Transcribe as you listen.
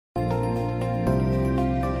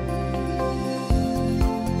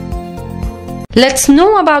Let's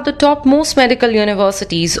know about the topmost medical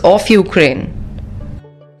universities of Ukraine.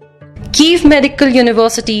 Kyiv Medical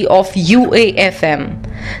University of UAFM.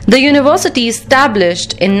 The university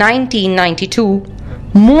established in 1992.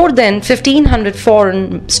 More than 1,500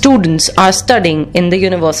 foreign students are studying in the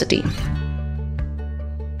university.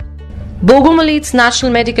 Bogomolets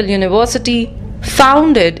National Medical University,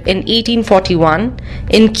 founded in 1841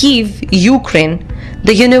 in Kyiv, Ukraine,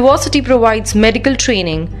 the university provides medical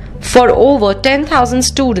training for over 10,000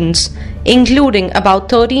 students, including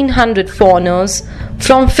about 1,300 foreigners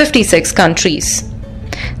from 56 countries.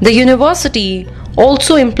 The university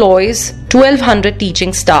also employs 1,200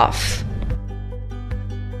 teaching staff.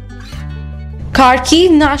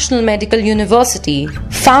 Kharkiv National Medical University,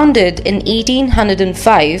 founded in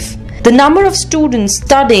 1805, the number of students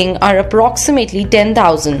studying are approximately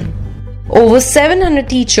 10,000. Over 700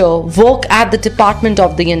 teachers work at the department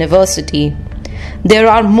of the university. There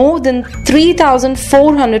are more than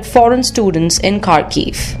 3,400 foreign students in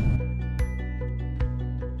Kharkiv.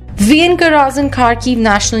 VN Karazin Kharkiv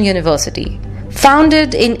National University,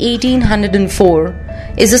 founded in 1804,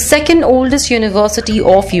 is the second oldest university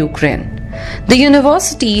of Ukraine. The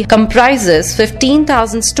university comprises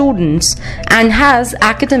 15,000 students and has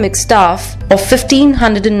academic staff of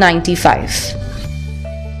 1,595.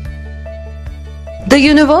 The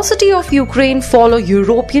University of Ukraine follows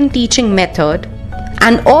European teaching method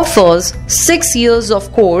and offers 6 years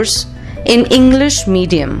of course in English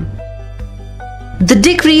medium. The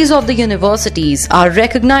degrees of the universities are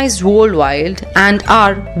recognized worldwide and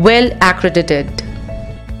are well accredited.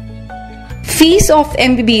 Fees of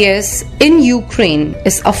MBBS in Ukraine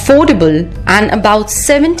is affordable and about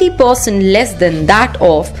 70% less than that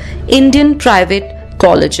of Indian private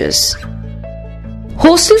colleges.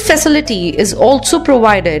 Hostel facility is also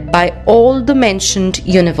provided by all the mentioned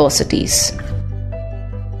universities.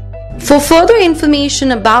 For further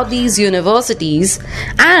information about these universities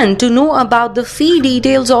and to know about the fee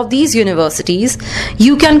details of these universities,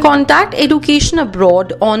 you can contact Education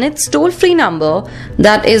Abroad on its toll-free number,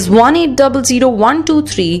 that is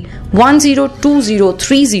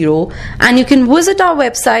 1800-123-102030, and you can visit our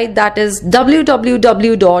website, that is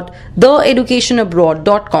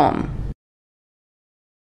www.theeducationabroad.com.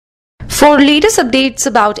 For latest updates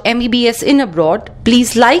about MBBS in abroad,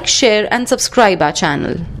 please like, share and subscribe our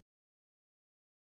channel.